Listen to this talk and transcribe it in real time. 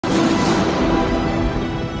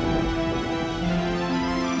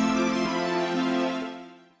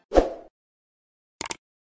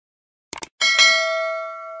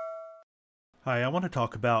Hi, I want to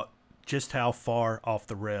talk about just how far off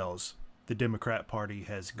the rails the Democrat Party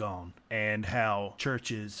has gone and how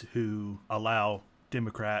churches who allow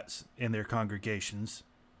Democrats in their congregations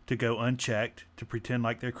to go unchecked, to pretend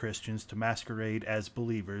like they're Christians, to masquerade as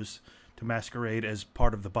believers, to masquerade as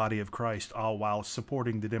part of the body of Christ, all while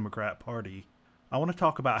supporting the Democrat Party. I want to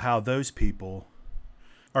talk about how those people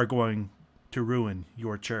are going to ruin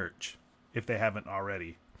your church if they haven't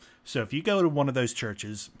already. So if you go to one of those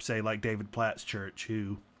churches, say like David Platt's church,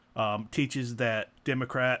 who teaches that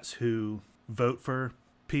Democrats who vote for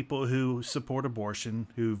people who support abortion,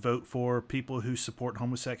 who vote for people who support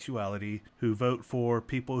homosexuality, who vote for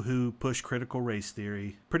people who push critical race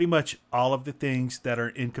theory, pretty much all of the things that are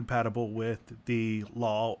incompatible with the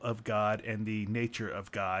law of God and the nature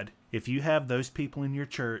of God. If you have those people in your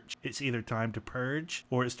church, it's either time to purge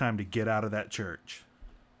or it's time to get out of that church.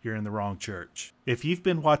 You're in the wrong church. If you've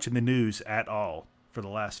been watching the news at all for the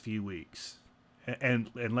last few weeks, and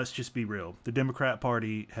let's just be real, the Democrat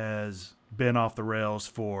Party has been off the rails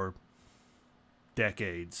for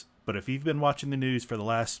decades. But if you've been watching the news for the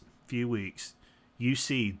last few weeks, you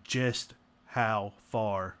see just how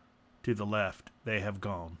far to the left they have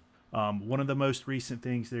gone. One of the most recent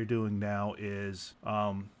things they're doing now is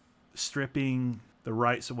stripping the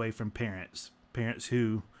rights away from parents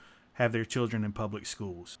who have their children in public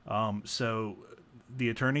schools. So the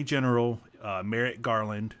Attorney General, Merrick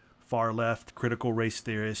Garland, far left, critical race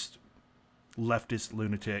theorist, leftist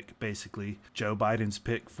lunatic, basically, Joe Biden's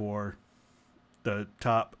pick for the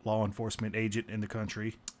top law enforcement agent in the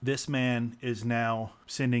country. This man is now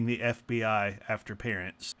sending the FBI after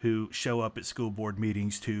parents who show up at school board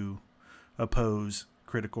meetings to oppose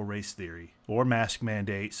critical race theory or mask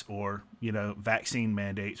mandates or, vaccine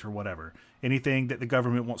mandates or whatever. Anything that the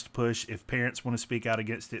government wants to push, if parents want to speak out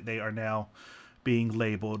against it, they are now being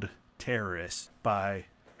labeled terrorists by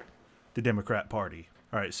the Democrat Party.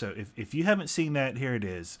 All right, so if you haven't seen that, here it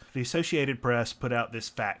is. The Associated Press put out this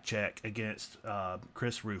fact check against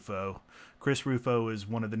Chris Rufo. Chris Rufo is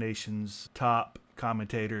one of the nation's top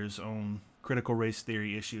commentators on critical race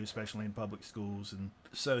theory issues, especially in public schools. And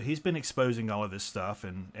so he's been exposing all of this stuff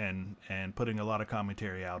and putting a lot of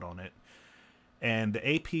commentary out on it. And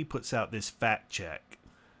the AP puts out this fact check.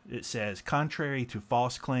 It says, contrary to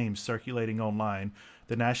false claims circulating online,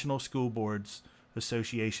 the National School Boards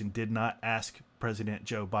Association did not ask President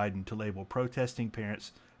Joe Biden to label protesting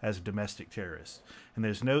parents as domestic terrorists. And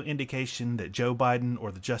there's no indication that Joe Biden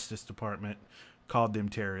or the Justice Department called them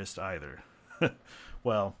terrorists either.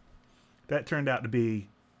 Well, that turned out to be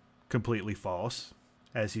completely false,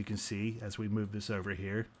 as you can see as we move this over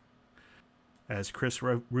here. As Chris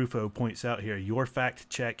Rufo points out here, your fact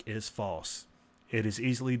check is false. It is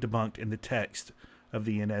easily debunked in the text of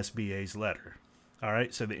the NSBA's letter. All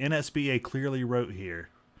right, so the NSBA clearly wrote here,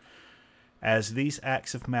 as these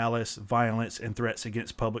acts of malice, violence, and threats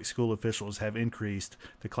against public school officials have increased,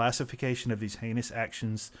 the classification of these heinous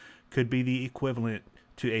actions could be the equivalent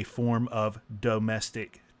to a form of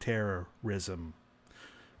domestic terrorism.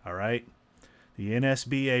 All right. The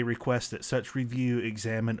NSBA requests that such review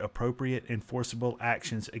examine appropriate enforceable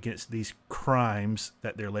actions against these crimes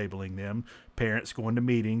that they're labeling them. Parents going to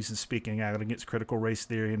meetings and speaking out against critical race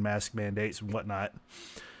theory and mask mandates and whatnot.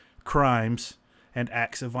 Crimes and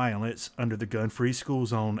acts of violence under the Gun-Free School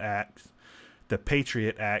Zone Act, the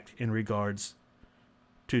Patriot Act in regards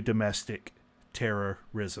to domestic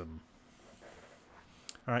terrorism.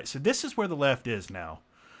 All right, so this is where the left is now.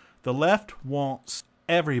 The left wants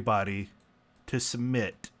everybody to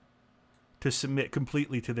submit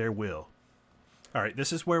completely to their will. All right,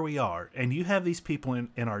 this is where we are. And you have these people in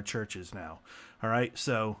our churches now. All right,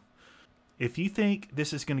 so if you think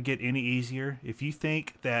this is going to get any easier, if you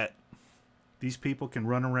think that these people can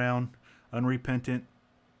run around unrepentant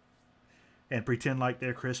and pretend like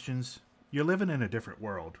they're Christians, you're living in a different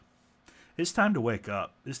world. It's time to wake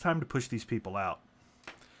up. It's time to push these people out.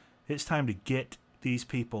 It's time to get these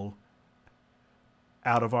people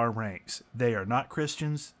out of our ranks. They are not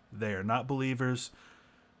Christians. They are not believers.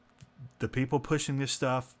 The people pushing this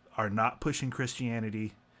stuff are not pushing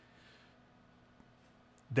Christianity.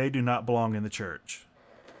 They do not belong in the church.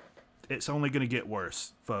 It's only going to get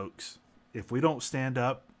worse, folks. If we don't stand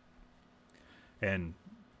up and,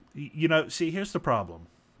 see, here's the problem.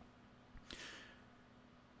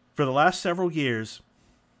 For the last several years,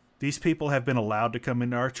 these people have been allowed to come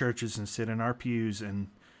into our churches and sit in our pews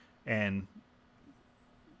and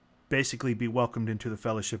basically be welcomed into the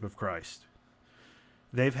fellowship of Christ.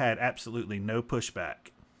 They've had absolutely no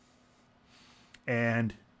pushback.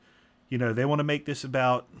 And, they want to make this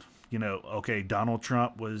about, okay, Donald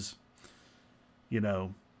Trump was,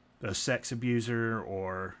 a sex abuser,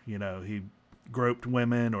 or, he groped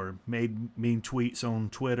women or made mean tweets on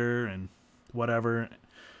Twitter and whatever.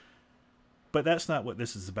 But that's not what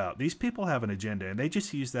this is about. These people have an agenda, and they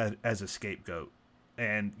just use that as a scapegoat.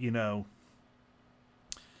 And, you know,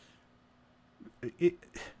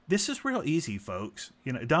 this is real easy, folks.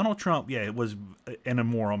 You know, Donald Trump, yeah, it was an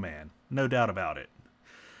immoral man. No doubt about it.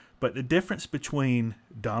 But the difference between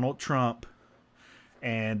Donald Trump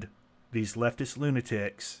and these leftist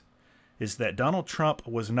lunatics is that Donald Trump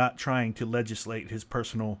was not trying to legislate his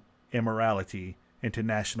personal immorality into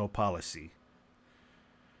national policy.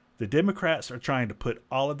 The Democrats are trying to put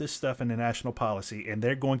all of this stuff into national policy, and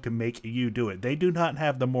they're going to make you do it. They do not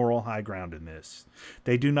have the moral high ground in this.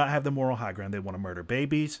 They do not have the moral high ground. They want to murder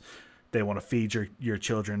babies. They want to feed your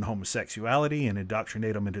children homosexuality and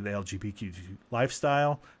indoctrinate them into the LGBTQ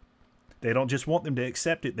lifestyle. They don't just want them to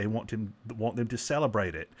accept it. They want them to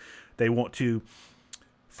celebrate it. They want to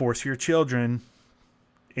force your children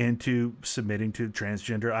into submitting to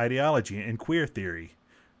transgender ideology and queer theory.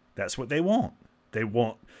 That's what they want. They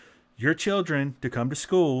want your children to come to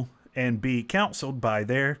school and be counseled by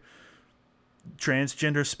their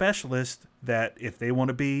transgender specialist that if they want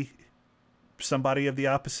to be somebody of the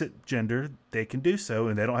opposite gender, they can do so,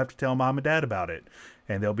 and they don't have to tell mom and dad about it.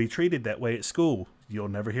 And they'll be treated that way at school. You'll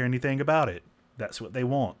never hear anything about it. That's what they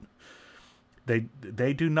want.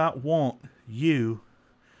 They do not want you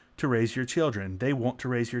to raise your children. They want to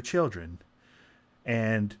raise your children.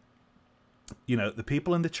 And, you know, the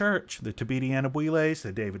people in the church, the Tabiti Anabuiles,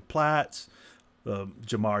 the David Platts, the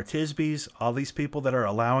Jamar Tisbys, all these people that are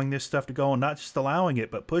allowing this stuff to go, and not just allowing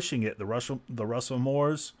it, but pushing it, the Russell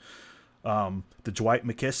Moores, the Dwight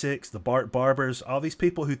McKissicks, the Bart Barbers, all these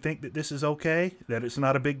people who think that this is okay, that it's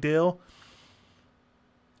not a big deal,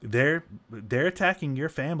 they're attacking your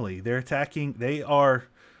family. They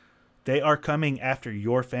are coming after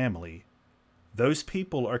your family. Those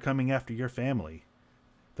people are coming after your family.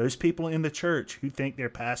 Those people in the church who think they're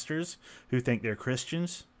pastors, who think they're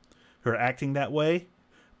Christians, who are acting that way,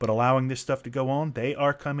 but allowing this stuff to go on, they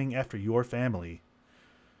are coming after your family.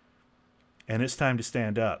 And it's time to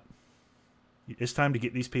stand up. It's time to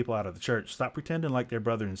get these people out of the church. Stop pretending like they're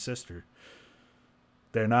brother and sister.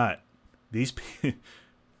 They're not. These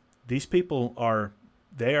people are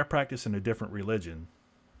practicing a different religion.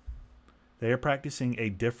 They are practicing a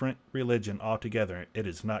different religion altogether. It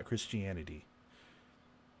is not Christianity.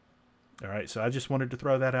 All right, so I just wanted to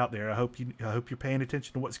throw that out there. I hope you're paying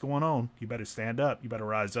attention to what's going on. You better stand up. You better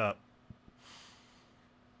rise up.